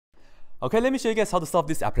Okay, let me show you guys how to solve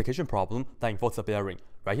this application problem that involves a bearing.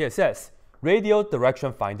 Right here it says, radial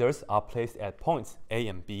direction finders are placed at points A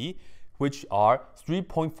and B, which are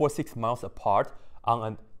 3.46 miles apart on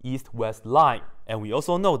an east-west line. And we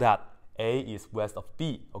also know that A is west of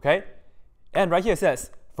B, okay? And right here it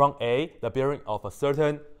says, from A, the bearing of a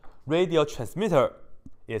certain radial transmitter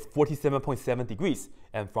is 47.7 degrees,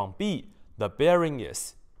 and from B, the bearing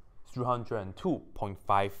is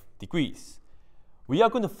 302.5 degrees. We are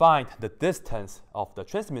going to find the distance of the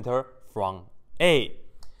transmitter from A.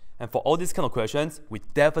 And for all these kind of questions, we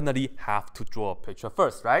definitely have to draw a picture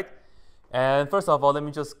first, right? And first of all, let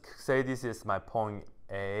me just say this is my point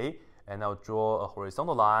A, and I'll draw a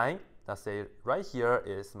horizontal line. Let's say right here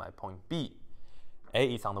is my point B.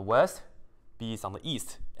 A is on the west, B is on the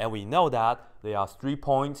east, and we know that they are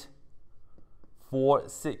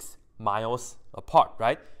 3.46 miles apart,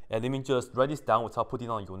 right? And let me just write this down without putting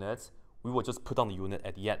on units. We will just put on the unit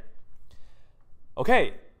at the end.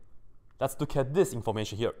 Okay, let's look at this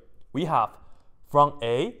information here. We have from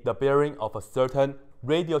A, the bearing of a certain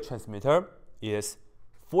radial transmitter is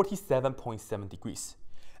 47.7 degrees.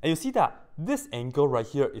 And you see that this angle right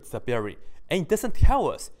here, it's the bearing. And it doesn't tell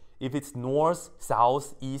us if it's north,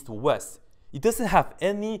 south, east, or west. It doesn't have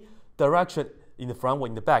any direction in the front or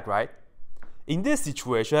in the back, right? In this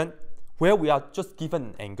situation, where we are just given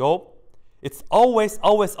an angle, it's always,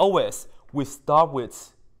 we start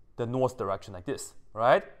with the north direction like this,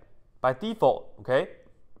 right? By default, okay,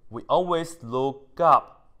 we always look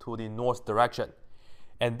up to the north direction.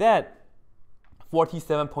 And then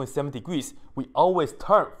 47.7 degrees, we always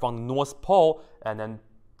turn from the north pole and then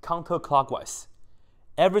counterclockwise.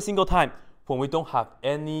 Every single time when we don't have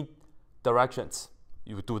any directions,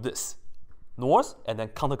 you do this, north and then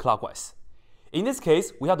counterclockwise. In this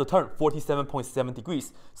case, we have to turn 47.7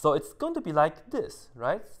 degrees. So it's going to be like this,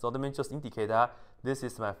 right? So let me just indicate that this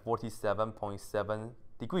is my 47.7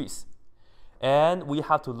 degrees. And we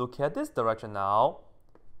have to look at this direction now.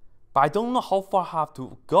 But I don't know how far I have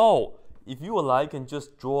to go. If you would like, you can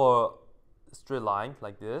just draw a straight line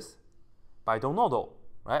like this. But I don't know though,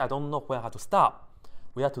 right? I don't know when I have to stop.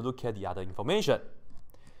 We have to look at the other information.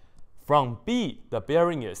 From B, the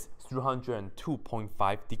bearing is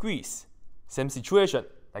 302.5 degrees. Same situation,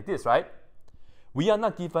 like this, right? We are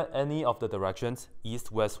not given any of the directions,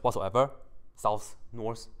 east, west, whatsoever, south,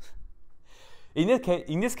 north. In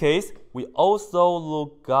this case, we also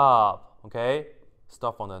look up, okay?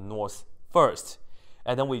 Start from the north first,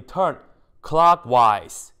 and then we turn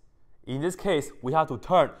clockwise. In this case, we have to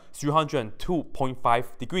turn 302.5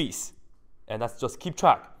 degrees. And let's just keep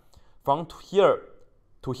track. From here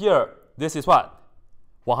to here, this is what?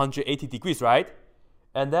 180 degrees, right?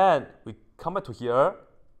 And then we come back to here.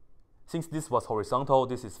 Since this was horizontal,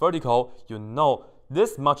 this is vertical, you know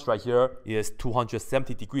this much right here is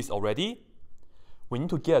 270 degrees already. We need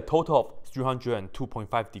to get a total of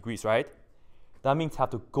 302.5 degrees, right? That means have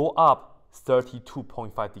to go up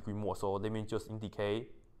 32.5 degrees more. So let me just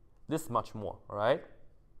indicate this much more, all right?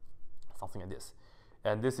 Something like this.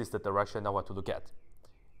 And this is the direction I want to look at.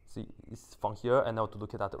 See, it's from here, and I want to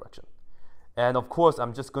look at that direction. And of course,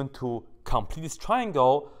 I'm just going to complete this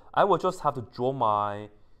triangle. I will just have to draw my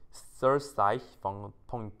third side from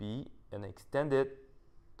point B and extend it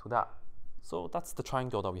to that. So that's the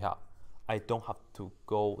triangle that we have. I don't have to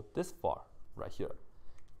go this far right here.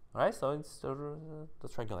 All right, so it's the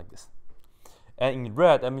triangle like this. And in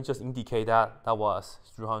red, let me just indicate that that was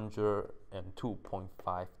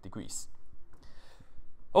 302.5 degrees.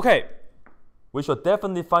 Okay, we should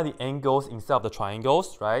definitely find the angles inside of the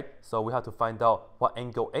triangles, right? So we have to find out what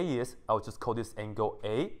angle A is. I'll just call this angle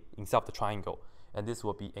A inside of the triangle. And this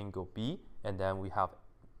will be angle B. And then we have,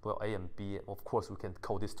 well, A and B. Of course, we can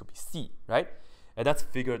call this to be C, right? And let's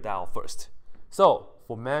figure that out first. So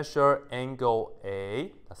for measure angle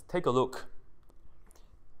A, let's take a look.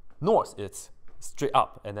 North, it's straight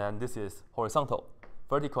up. And then this is horizontal.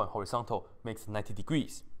 Vertical and horizontal makes 90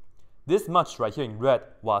 degrees. This much right here in red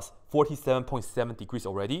was 47.7 degrees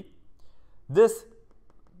already. This,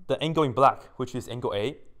 the angle in black, which is angle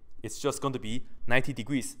A, it's just going to be 90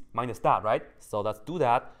 degrees minus that, right? So let's do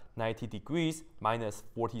that. 90 degrees minus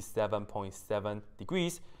 47.7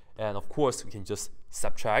 degrees. And of course, we can just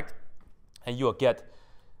subtract. And you will get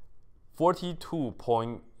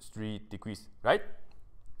 42.3 degrees, right?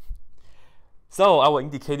 So I will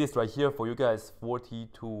indicate this right here for you guys,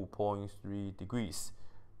 42.3 degrees.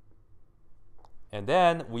 And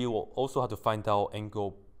then we will also have to find out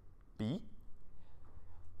angle B.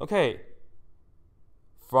 Okay,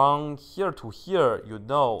 from here to here, you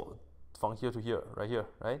know, from here to here, right here,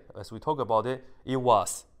 right? As we talk about it, it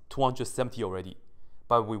was 270 already.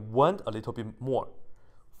 But we went a little bit more.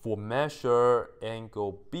 for measure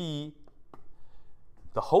angle B,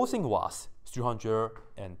 the whole thing was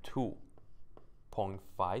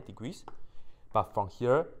 302.5 degrees. But from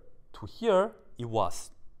here to here, it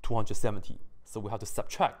was 270. So we have to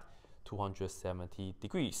subtract 270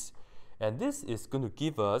 degrees. And this is going to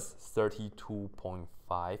give us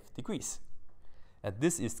 32.5 degrees. And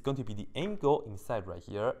this is going to be the angle inside right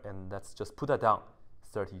here. And let's just put that down,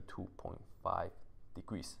 32.5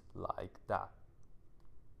 degrees, like that.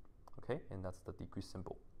 Okay, and that's the degree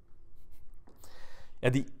symbol.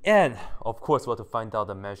 At the end, of course, we have to find out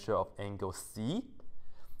the measure of angle C.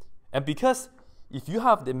 And because if you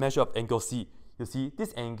have the measure of angle C, you see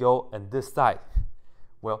this angle and this side,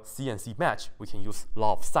 well, C and C match. We can use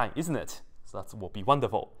law of sine, isn't it? So that will be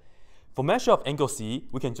wonderful. For measure of angle C,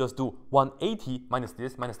 we can just do 180 minus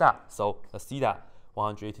this minus that. So let's see that.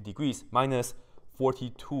 180 degrees minus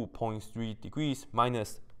 42.3 degrees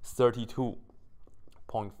minus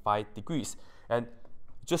 32.5 degrees. And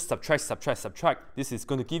just subtract, subtract, subtract. This is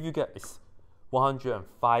going to give you guys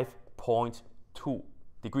 105.2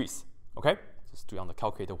 degrees. Okay? Just do it on the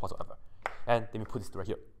calculator whatsoever. And let me put this right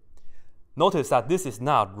here. Notice that this is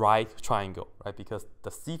not right triangle, right? Because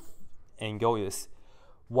the C angle is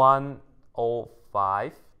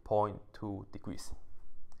 105.2 degrees.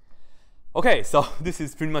 Okay, so this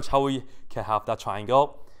is pretty much how we can have that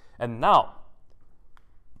triangle. And now,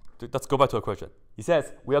 let's go back to the question. It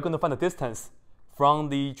says we are going to find the distance from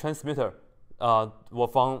the transmitter,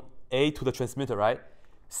 from A to the transmitter, right?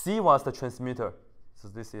 C was the transmitter. So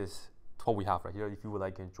this is what we have right here. If you would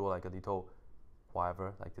like, you can draw like a little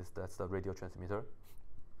whatever, like this, that's the radio transmitter.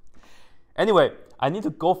 Anyway, I need to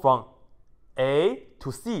go from A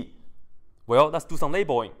to C. Well, let's do some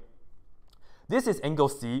labeling. This is angle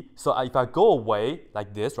C, so if I go away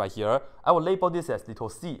like this right here, I will label this as little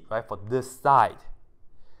c, right, for this side.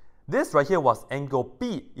 This right here was angle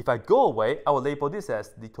B. If I go away, I will label this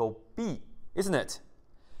as little b, isn't it?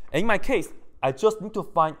 And in my case, I just need to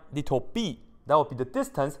find little b. That will be the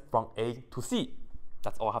distance from A to C.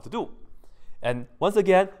 That's all I have to do. And once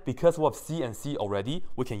again, because we have C and C already,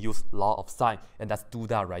 we can use law of sine. And let's do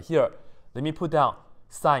that right here. Let me put down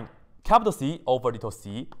sine capital C over little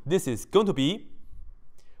c. This is going to be,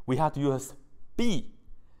 we have to use B,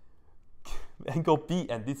 angle B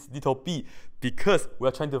and this little b, because we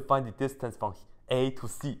are trying to find the distance from A to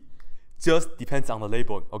C. Just depends on the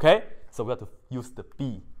labeling, okay? So we have to use the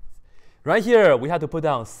B. Right here, we have to put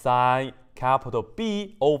down sine capital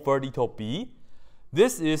B over little b.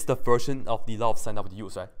 This is the version of the law of sine that we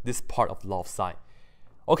use, right? This part of the law of sine.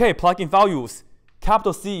 Okay, plug in values.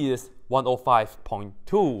 Capital C is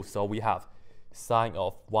 105.2, so we have sine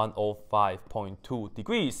of 105.2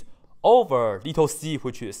 degrees over little c,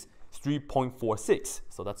 which is 3.46.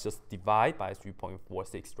 So let's just divide by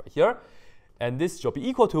 3.46 right here. And this should be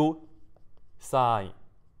equal to sine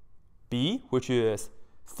B, which is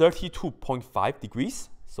 32.5 degrees.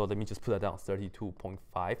 So let me just put that down,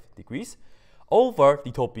 32.5 degrees over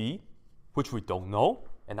little b, which we don't know,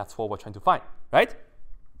 and that's what we're trying to find, right?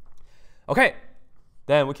 Okay,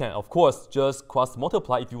 then we can, of course, just cross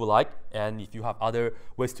multiply if you would like, and if you have other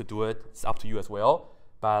ways to do it, it's up to you as well.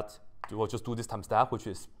 But we'll just do this times that, which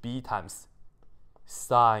is b times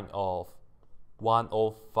sine of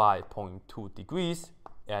 105.2 degrees,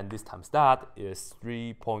 and this times that is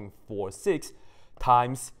 3.46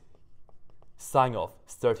 times sine of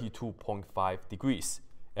 32.5 degrees.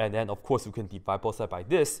 And then, of course, you can divide both sides by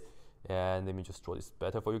this. And let me just draw this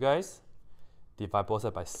better for you guys. Divide both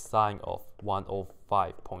sides by sine of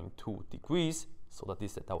 105.2 degrees. So that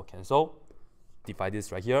this that will cancel. Divide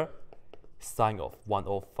this right here. Sine of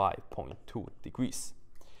 105.2 degrees.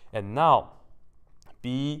 And now,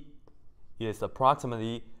 B is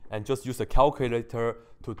approximately, and just use a calculator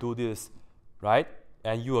to do this, right?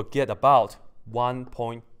 And you will get about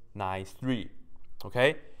 1.93,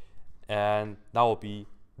 okay? And that will be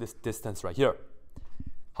this distance right here.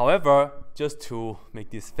 However, just to make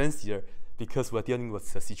this fancier, because we're dealing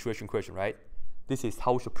with a situation question, right? This is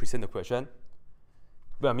how we should present the question.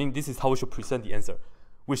 Well, I mean, this is how we should present the answer.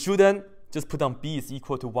 We shouldn't just put down B is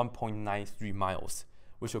equal to 1.93 miles.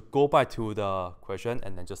 We should go back to the question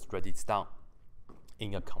and then just write it down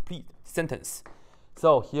in a complete sentence.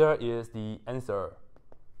 So here is the answer.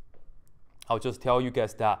 I'll just tell you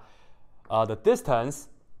guys that the distance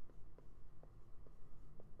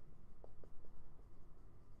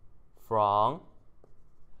from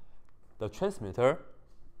the transmitter,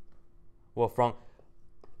 well, from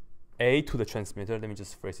A to the transmitter, let me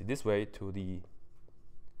just phrase it this way, to the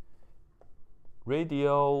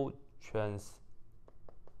radio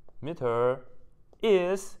transmitter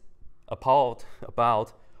is about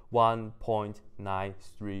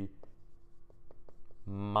 1.93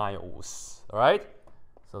 miles. All right.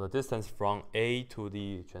 So the distance from A to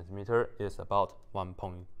the transmitter is about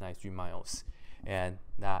 1.93 miles. And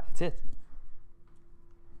that's it.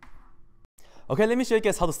 Okay, let me show you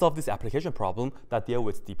guys how to solve this application problem that deals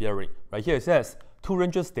with the bearing. Right here it says, two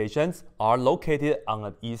ranger stations are located on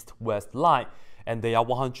an east-west line, and they are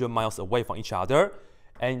 100 miles away from each other.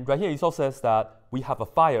 And right here it also says that we have a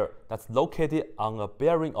fire that's located on a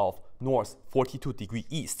bearing of north 42 degrees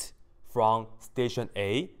east from station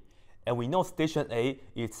A. And we know station A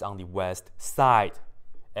is on the west side.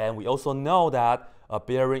 And we also know that a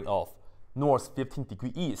bearing of north 15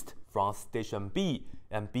 degrees east from station B,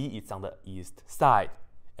 and B is on the east side.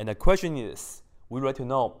 And the question is, we would like to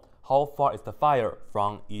know how far is the fire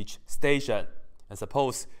from each station. And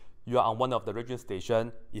suppose you are on one of the radio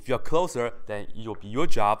station. If you are closer, then it will be your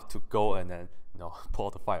job to go and then pull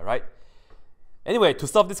out the fire, right? Anyway, to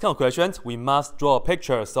solve this kind of questions, we must draw a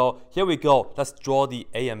picture. So here we go. Let's draw the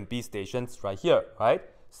A and B stations right here, right?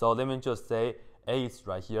 So let me just say A is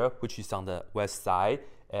right here, which is on the west side.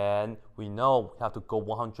 And we know we have to go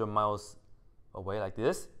 100 miles away like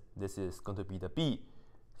this. This is going to be the B.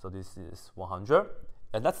 So this is 100.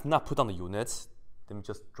 And let's not put on the units. Let me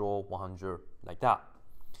just draw 100 like that.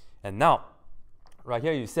 And now, right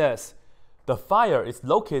here it says, the fire is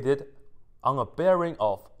located on a bearing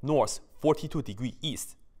of north 42 degrees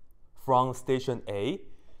east from station A.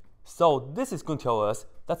 So this is going to tell us,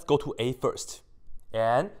 let's go to A first.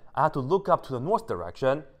 And I have to look up to the north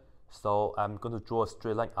direction. So I'm going to draw a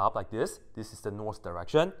straight line up like this. This is the north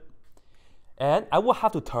direction. And I will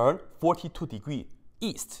have to turn 42 degrees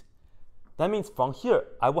east. That means from here,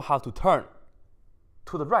 I will have to turn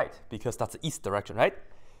to the right because that's the east direction, right?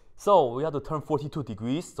 So we have to turn 42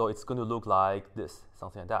 degrees. So it's going to look like this,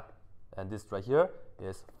 something like that. And this right here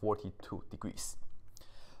is 42 degrees.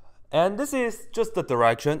 And this is just the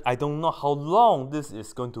direction. I don't know how long this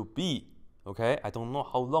is going to be. Okay, I don't know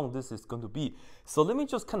how long this is going to be. So let me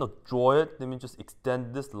just kind of draw it. Let me just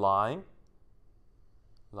extend this line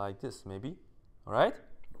like this maybe. All right.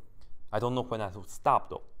 I don't know when I have to stop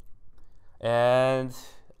though. And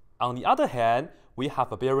on the other hand, we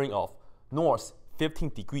have a bearing of north 15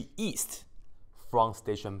 degrees east from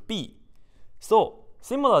station B. So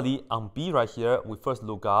similarly, on B right here, we first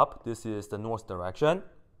look up. This is the north direction.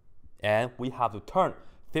 And we have to turn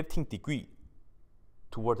 15 degrees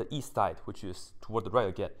toward the east side, which is toward the right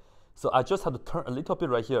again. So I just have to turn a little bit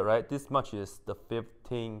right here, right? This much is the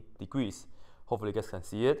 15 degrees. Hopefully you guys can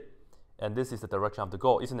see it. And this is the direction of the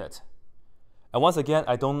goal, isn't it? And once again,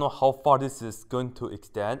 I don't know how far this is going to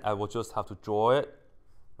extend. I will just have to draw it.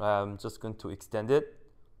 I'm just going to extend it.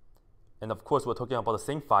 And of course, we're talking about the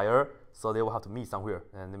same fire, so they will have to meet somewhere.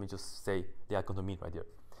 And let me just say they are going to meet right there.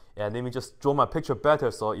 And let me just draw my picture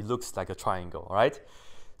better so it looks like a triangle, all right?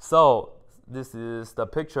 So this is the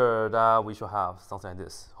picture that we should have, something like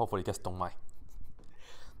this. Hopefully you guys don't mind.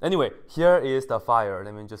 Anyway, here is the fire.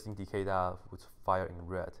 Let me just indicate that with fire in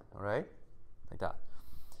red, all right? Like that.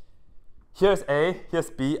 Here's A, here's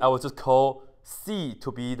B. I will just call C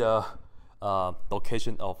to be the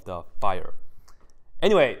location of the fire.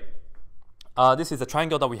 Anyway, this is the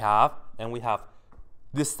triangle that we have, and we have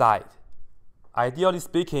this side. Ideally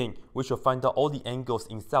speaking, we should find out all the angles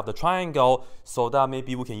inside of the triangle so that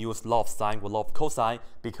maybe we can use law of sine or law of cosine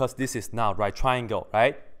because this is now right triangle,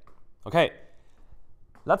 right? Okay,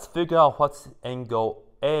 let's figure out what's angle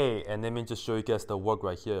A, and let me just show you guys the work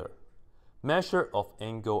right here. Measure of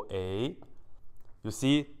angle A. You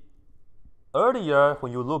see, earlier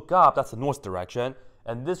when you look up, that's the north direction,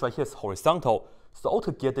 and this right here is horizontal, so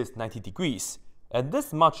altogether is 90 degrees. And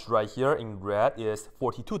this much right here in red is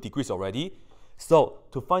 42 degrees already. So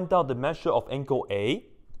to find out the measure of angle A,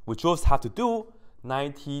 we just have to do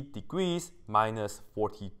 90 degrees minus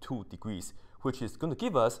 42 degrees, which is going to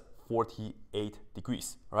give us 48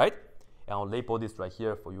 degrees, all right? And I'll label this right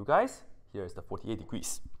here for you guys. Here is the 48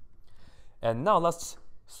 degrees. And now let's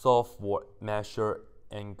solve for measure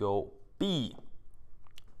angle B.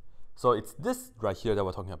 So it's this right here that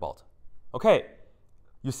we're talking about. Okay,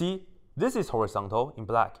 you see, this is horizontal in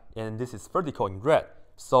black, and this is vertical in red.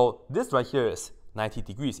 So this right here is 90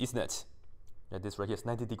 degrees, isn't it? Yeah, this right here is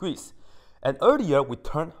 90 degrees. And earlier, we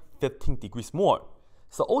turned 15 degrees more.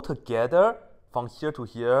 So altogether, from here to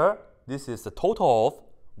here, this is a total of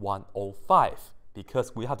 105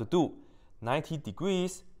 because we have to do 90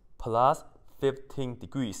 degrees plus 15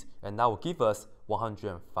 degrees, and that will give us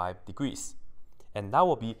 105 degrees. And that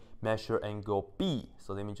will be measure angle B.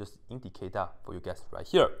 So let me just indicate that for you guys right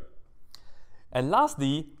here. And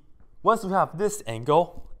lastly, once we have this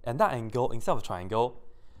angle and that angle inside of the triangle,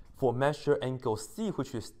 for measure angle C,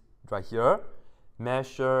 which is right here,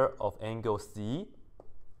 measure of angle C.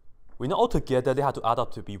 We know altogether they have to add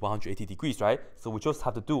up to be 180 degrees, right? So we just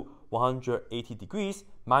have to do 180 degrees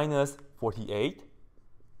minus 48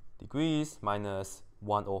 degrees minus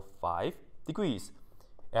 105 degrees.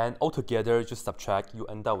 And altogether, just subtract, you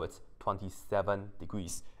end up with 27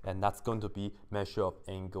 degrees. And that's going to be measure of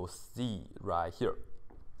angle C right here.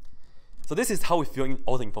 So this is how we fill in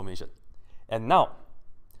all the information. And now,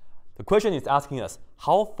 the question is asking us,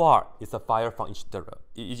 how far is the fire from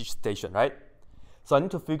each station, right? So I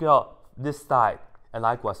need to figure out this side and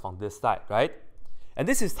likewise from this side, right? And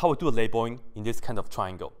this is how we do the labeling in this kind of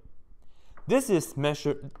triangle. This is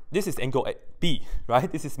angle B, right?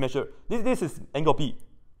 This is angle B.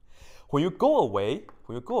 When you go away,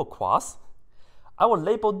 when you go across, I will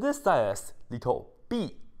label this side as little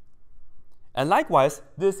b. And likewise,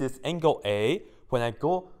 this is angle A. When I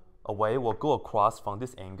go away, we'll go across from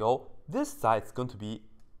this angle. This side is going to be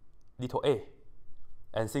little a.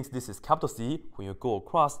 And since this is capital C, when you go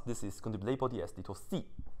across, this is going to be labeled as little c,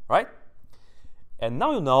 right? And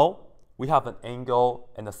now you know we have an angle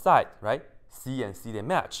and a side, right? C and C, they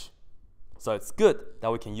match. So it's good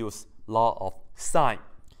that we can use law of sine.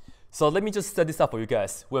 So let me just set this up for you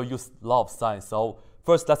guys. We'll use law of sine. So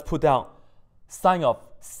first, let's put down sine of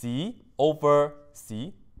C over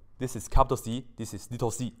C. This is capital C, this is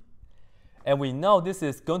little c. And we know this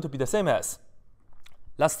is going to be the same as,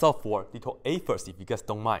 let's solve for little a first, if you guys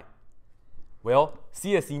don't mind. Well,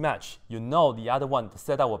 C and C match. You know the other one, the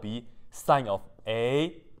setup will be sine of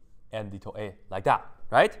A and little a, like that,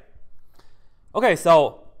 right? Okay,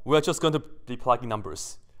 so we're just going to be plugging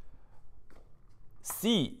numbers.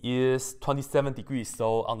 C is 27 degrees,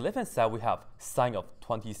 so on the left-hand side, we have sine of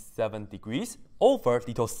 27 degrees over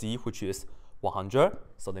little c, which is 100.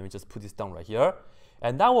 So let me just put this down right here.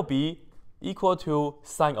 And that will be equal to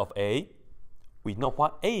sine of A. We know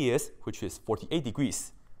what A is, which is 48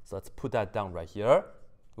 degrees. So let's put that down right here.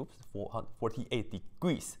 Oops, 48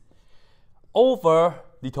 degrees. Over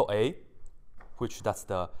little a, which that's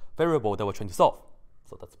the variable that we're trying to solve.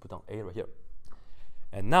 So let's put down A right here.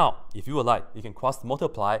 And now, if you would like, you can cross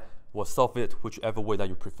multiply or solve it whichever way that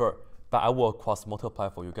you prefer. But I will cross multiply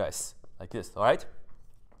for you guys, like this, all right?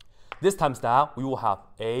 This times that, we will have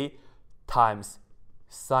A times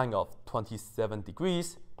sine of 27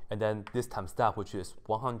 degrees, and then this times that, which is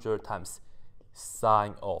 100 times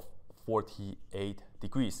sine of 48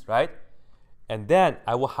 degrees, right? And then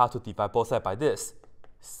I will have to divide both sides by this,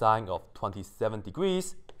 sine of 27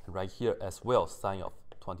 degrees, and right here as well, sine of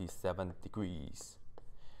 27 degrees.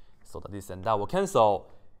 So that this and that will cancel.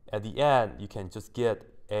 At the end, you can just get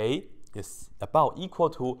A is about equal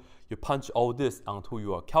to, you punch all this onto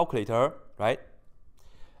your calculator, right?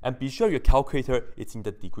 And be sure your calculator is in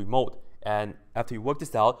the degree mode. And after you work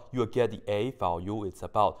this out, you will get the A value. It's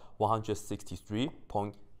about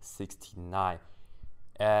 163.69.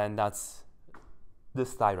 And that's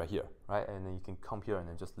this side right here, right? And then you can come here and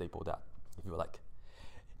then just label that if you like.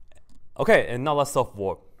 Okay, and now let's solve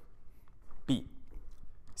for B.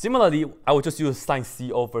 Similarly, I will just use sine C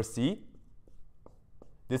over C.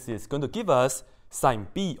 This is going to give us sine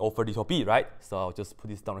B over little b, right? So I'll just put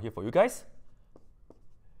this down here for you guys.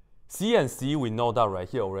 C and C, we know that right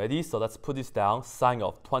here already. So let's put this down, sine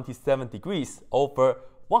of 27 degrees over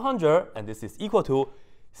 100. And this is equal to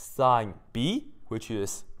sine B, which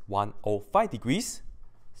is 105 degrees.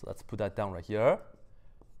 So let's put that down right here.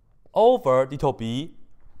 Over little b,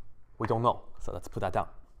 we don't know. So let's put that down.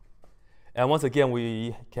 And once again,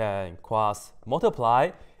 we can cross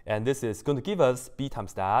multiply. And this is going to give us b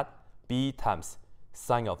times that, b times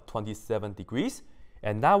sine of 27 degrees.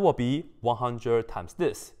 And that will be 100 times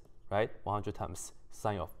this, right? 100 times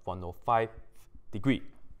sine of 105 degree.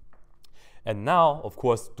 And now, of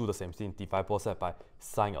course, do the same thing. Divide both sides by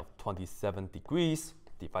sine of 27 degrees.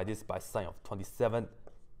 Divide this by sine of 27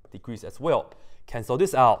 degrees as well. Cancel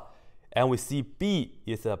this out. And we see b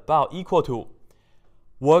is about equal to,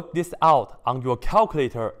 work this out on your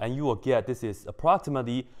calculator, and you will get this is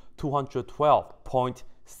approximately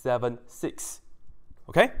 212.76.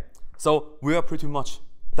 Okay? So we are pretty much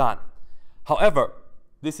done. However,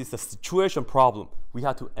 this is a situation problem. We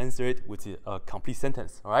have to answer it with a complete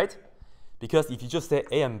sentence, all right? Because if you just say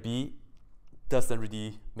A and B, doesn't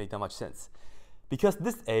really make that much sense. Because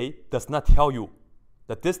this A does not tell you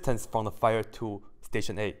the distance from the fire to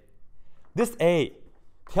station A. This A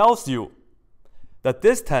tells you the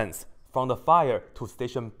distance from the fire to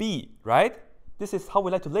station B, right? This is how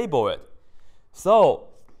we like to label it. So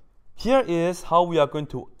here is how we are going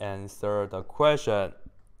to answer the question.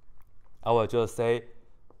 I will just say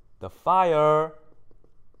the fire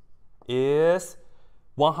is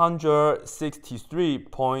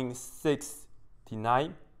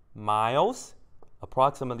 163.69 miles,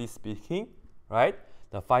 approximately speaking, right?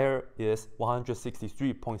 The fire is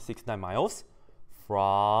 163.69 miles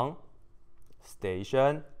from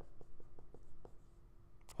station,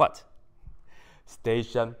 what?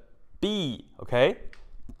 Station B, okay?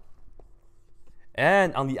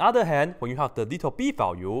 And on the other hand, when you have the little b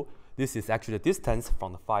value, this is actually the distance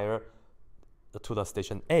from the fire to the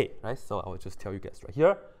station A, right? So I will just tell you guys right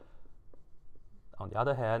here. On the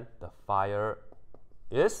other hand, the fire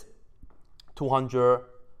is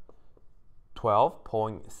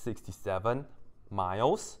 212.67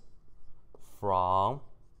 miles from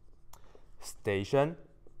station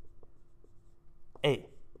A,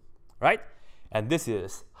 right? And this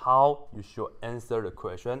is how you should answer the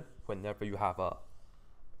question whenever you have a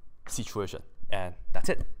situation. And that's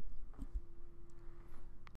it.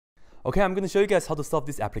 Okay, I'm going to show you guys how to solve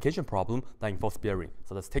this application problem that involves bearing.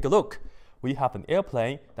 So let's take a look. We have an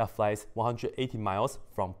airplane that flies 180 miles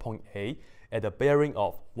from point A at a bearing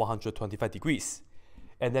of 125 degrees,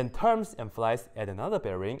 and then turns and flies at another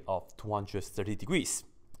bearing of 230 degrees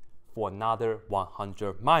for another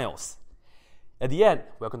 100 miles. At the end,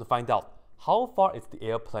 we're going to find out how far is the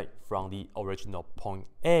airplane from the original point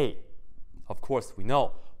A. Of course, we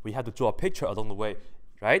know we have to draw a picture along the way,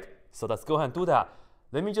 right? So let's go ahead and do that.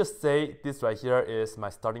 Let me just say this right here is my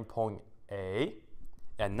starting point A.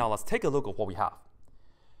 And now let's take a look at what we have.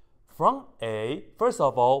 From A, first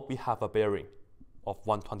of all, we have a bearing of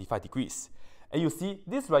 125 degrees. And you see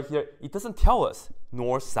this right here, it doesn't tell us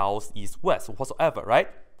north, south, east, west, whatsoever, right?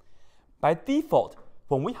 By default,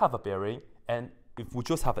 when we have a bearing, and if we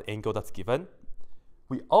just have an angle that's given,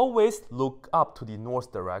 we always look up to the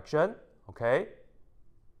north direction, okay?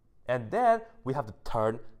 And then we have to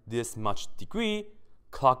turn this much degree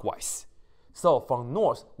clockwise. So from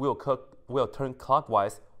north, we'll turn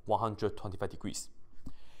clockwise 125 degrees.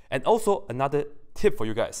 And also another tip for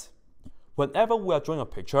you guys. Whenever we are drawing a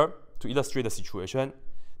picture to illustrate the situation,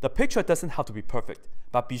 the picture doesn't have to be perfect,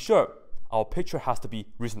 but be sure our picture has to be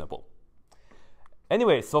reasonable.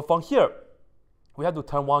 Anyway, so from here, we have to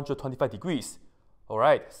turn 125 degrees. All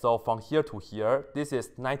right, so from here to here, this is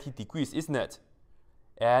 90 degrees, isn't it?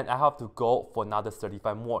 And I have to go for another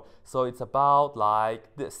 35 more. So it's about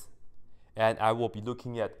like this. And I will be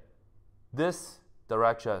looking at this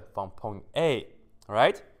direction from point A, all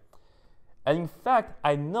right? And in fact,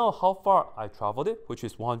 I know how far I traveled it, which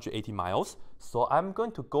is 180 miles. So I'm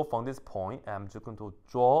going to go from this point, and I'm just going to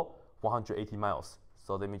draw 180 miles.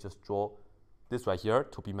 So let me just draw this right here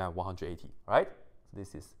to be my 180, right?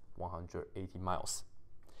 This is 180 miles.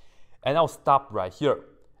 And I'll stop right here.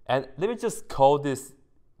 And let me just call this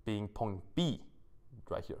being point B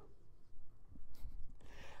right here.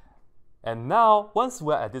 And now, once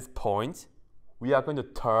we're at this point, we are going to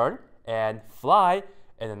turn and fly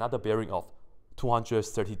at another bearing of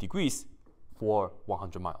 230 degrees for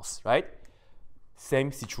 100 miles, right?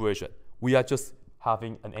 Same situation. We are just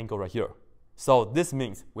having an angle right here. So this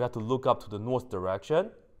means we have to look up to the north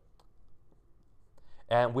direction,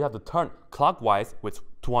 and we have to turn clockwise with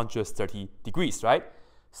 230 degrees, right?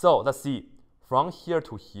 So let's see. From here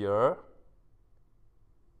to here,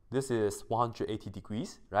 this is 180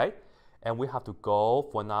 degrees, right? And we have to go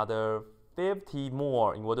for another 50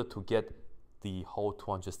 more in order to get the whole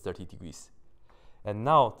 230 degrees. And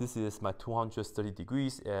now this is my 230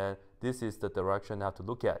 degrees, and this is the direction I have to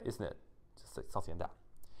look at, isn't it? Just like something like that.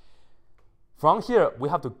 From here, we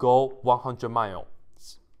have to go 100 miles.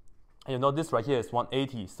 And you know this right here is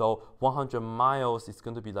 180, so 100 miles is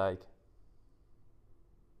going to be like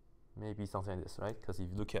maybe something like this, right? Because if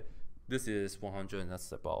you look at, this is 100 and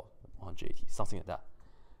that's about 180, something like that.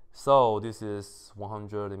 So this is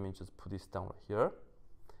 100, let me just put this down right here.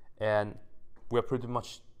 And we're pretty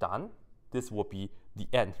much done. This will be the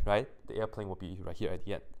end, right? The airplane will be right here at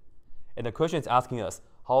the end. And the question is asking us,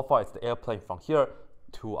 how far is the airplane from here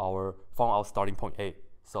to our starting point A?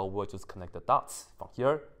 So we'll just connect the dots from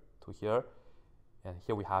here to here. And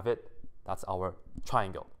here we have it. That's our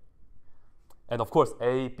triangle. And of course,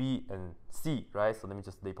 A, B, and C, right? So let me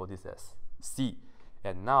just label this as C.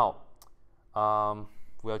 And now,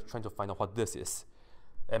 we are trying to find out what this is.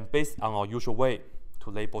 And based on our usual way to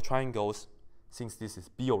label triangles, since this is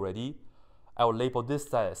B already, I will label this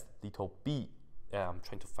side as little b. And I'm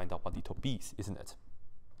trying to find out what little b is, isn't it?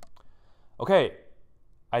 Okay,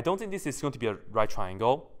 I don't think this is going to be a right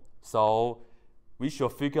triangle. So we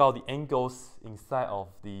should figure out the angles inside of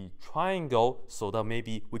the triangle so that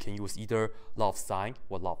maybe we can use either law of sine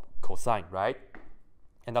or law of cosine, right?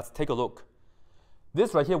 And let's take a look.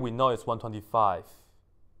 This right here we know is 125.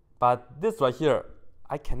 But this right here,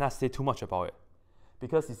 I cannot say too much about it.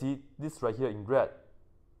 because you see this right here in red.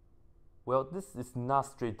 Well, this is not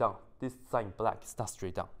straight down. This side in black is not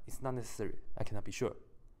straight down. It's not necessary. I cannot be sure.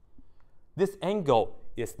 This angle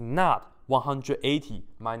is not 180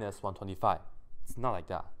 minus 125. It's not like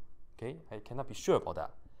that. Okay, I cannot be sure about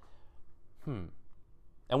that.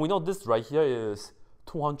 And we know this right here is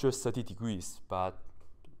 230 degrees, but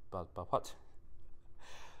what?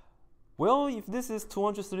 Well, if this is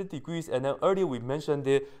 230 degrees, and then earlier we mentioned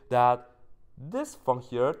that this from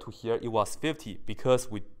here to here, it was 50 because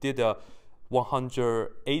we did a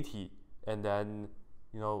 180, and then,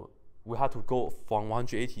 you know, we had to go from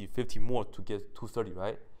 180, 50 more to get 230,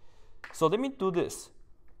 right? So let me do this.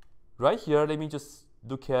 Right here, let me just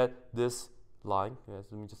look at this line. Yes,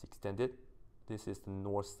 let me just extend it. This is the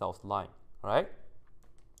north-south line, all right?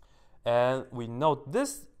 And we know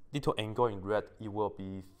this little angle in red, it will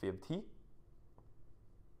be 50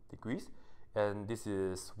 degrees. And this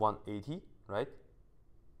is 180, right?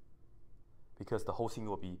 Because the whole thing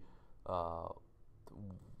will be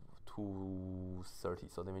 230.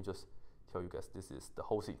 So let me just tell you guys, this is the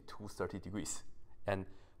whole thing, 230 degrees. And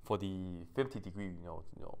for the 50 degree, you know,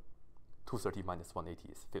 230 minus 180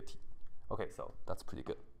 is 50. Okay, so that's pretty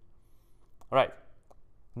good. All right,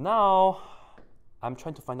 now I'm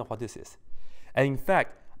trying to find out what this is. And in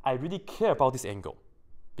fact, I really care about this angle,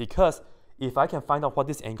 because if I can find out what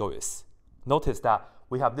this angle is, notice that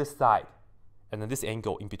we have this side and then this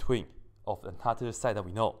angle in between of another side that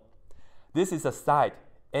we know. This is a side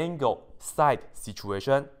angle side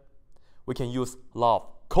situation. We can use law of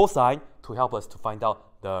cosine to help us to find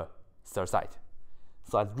out the third side.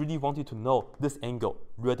 So I really want you to know this angle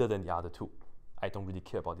rather than the other two. I don't really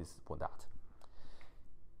care about this or that.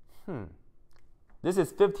 This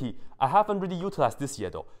is 50. I haven't really utilized this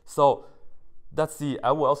yet though. So let's see,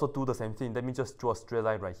 I will also do the same thing. Let me just draw a straight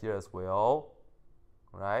line right here as well,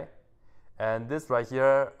 right? And this right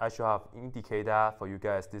here, I should have indicated that for you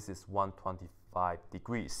guys, this is 125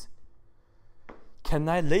 degrees. Can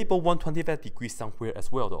I label 125 degrees somewhere as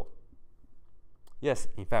well though? Yes,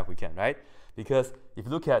 in fact we can, right? Because if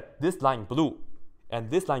you look at this line blue and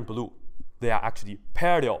this line blue, they are actually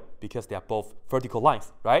parallel because they are both vertical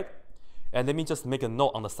lines, right? And let me just make a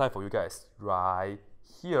note on the side for you guys right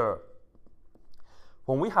here.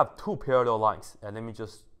 When we have two parallel lines, and let me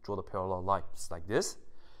just draw the parallel line just like this.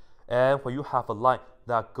 And when you have a line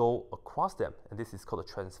that go across them, and this is called a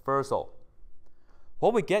transversal,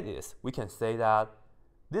 what we get is we can say that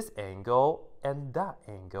this angle and that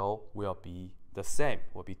angle will be the same,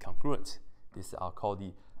 will be congruent. This is called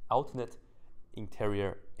the alternate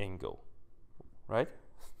interior angle, right?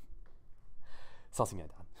 Something like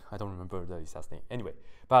that. I don't remember the exact name. Anyway,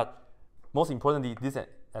 but most importantly, this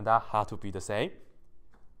and that have to be the same.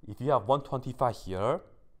 If you have 125 here,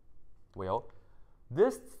 well,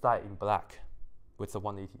 this side in black with the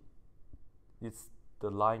 180, it's the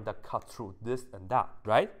line that cuts through this and that,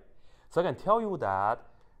 right? So I can tell you that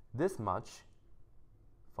this much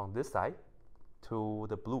from this side to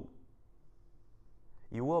the blue,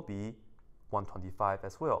 it will be 125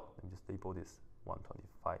 as well. Let me just label this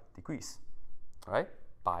 125 degrees, all right?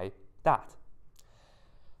 By that.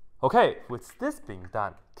 Okay, with this being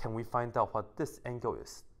done, can we find out what this angle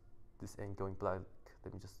is? This angle in black,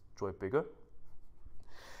 let me just draw it bigger.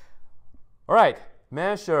 All right,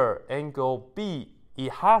 measure angle B.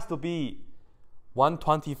 It has to be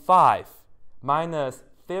 125 minus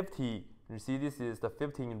 50. You see, this is the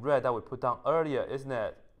 50 in red that we put down earlier, isn't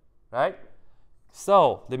it? Right?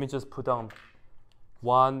 So let me just put down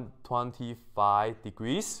 125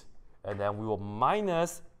 degrees, and then we will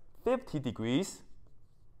minus 50 degrees.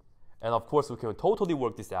 And of course, we can totally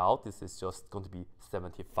work this out. This is just going to be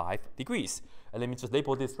 75 degrees. And let me just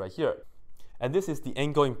label this right here. And this is the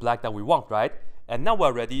angle in black that we want, right? And now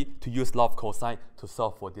we're ready to use law of cosine to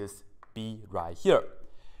solve for this B right here.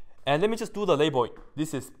 And let me just do the labeling.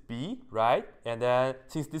 This is B, right? And then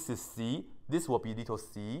since this is C, this will be little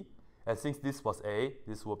c. And since this was A,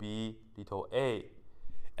 this will be little a.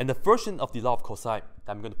 And the version of the law of cosine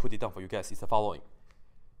that I'm going to put it down for you guys is the following.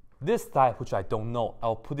 This side, which I don't know,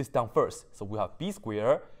 I'll put this down first. So we have B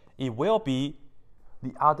squared. It will be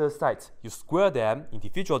the other sides. You square them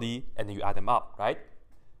individually, and then you add them up, right?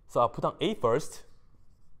 So I'll put down A first,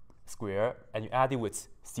 square, and you add it with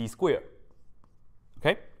C squared.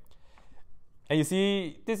 Okay? And you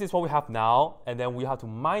see, this is what we have now, and then we have to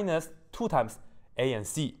minus 2 times A and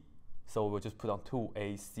C. So we'll just put on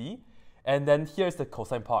 2AC. And then here's the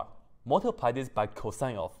cosine part. Multiply this by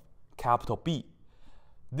cosine of capital B.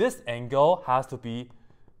 This angle has to be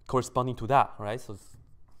corresponding to that, right? So it's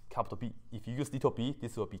capital B. If you use little b,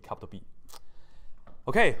 this will be capital B.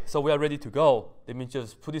 Okay, so we are ready to go. Let me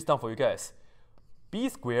just put this down for you guys. b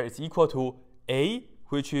squared is equal to a,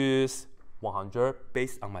 which is 100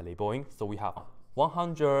 based on my labeling. So we have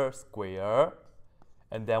 100 squared,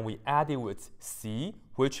 and then we add it with c,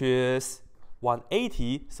 which is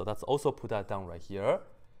 180. So let's also put that down right here.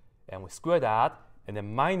 And we square that, and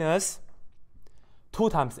then minus 2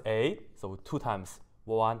 times a, so 2 times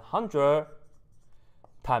 100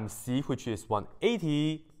 times c, which is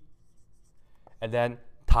 180, and then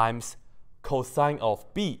times cosine of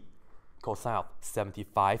b, cosine of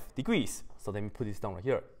 75 degrees. So let me put this down right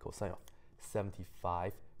here, cosine of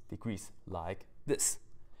 75 degrees, like this.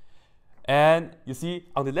 And you see,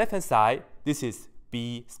 on the left-hand side, this is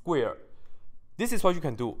b squared. This is what you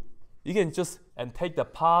can do. You can just take the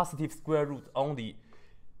positive square root only.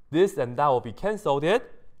 This and that will be cancelled,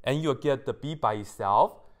 and you'll get the b by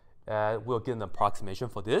itself. We'll get an approximation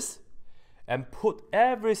for this. And put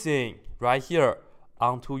everything right here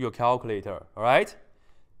onto your calculator, all right?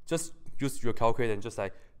 Just use your calculator and just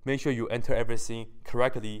like make sure you enter everything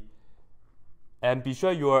correctly. And be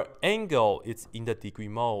sure your angle is in the degree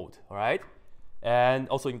mode, all right? And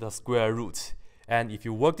also in the square root. And if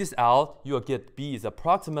you work this out, you'll get b is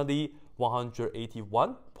approximately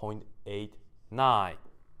 181.89.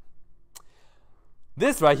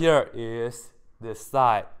 This right here is this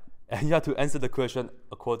side. And you have to answer the question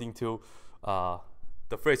according to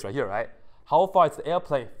the phrase right here, right? How far is the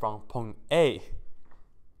airplane from point A?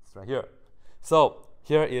 It's right here. So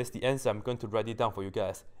here is the answer. I'm going to write it down for you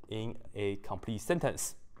guys in a complete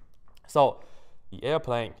sentence. So the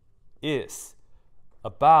airplane is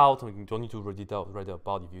about, you don't need to write it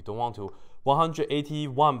about if you don't want to,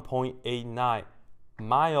 181.89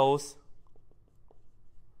 miles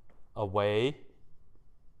away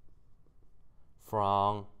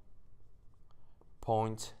from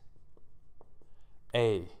point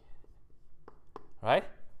A, right?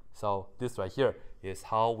 So this right here is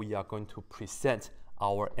how we are going to present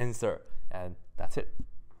our answer, and that's it.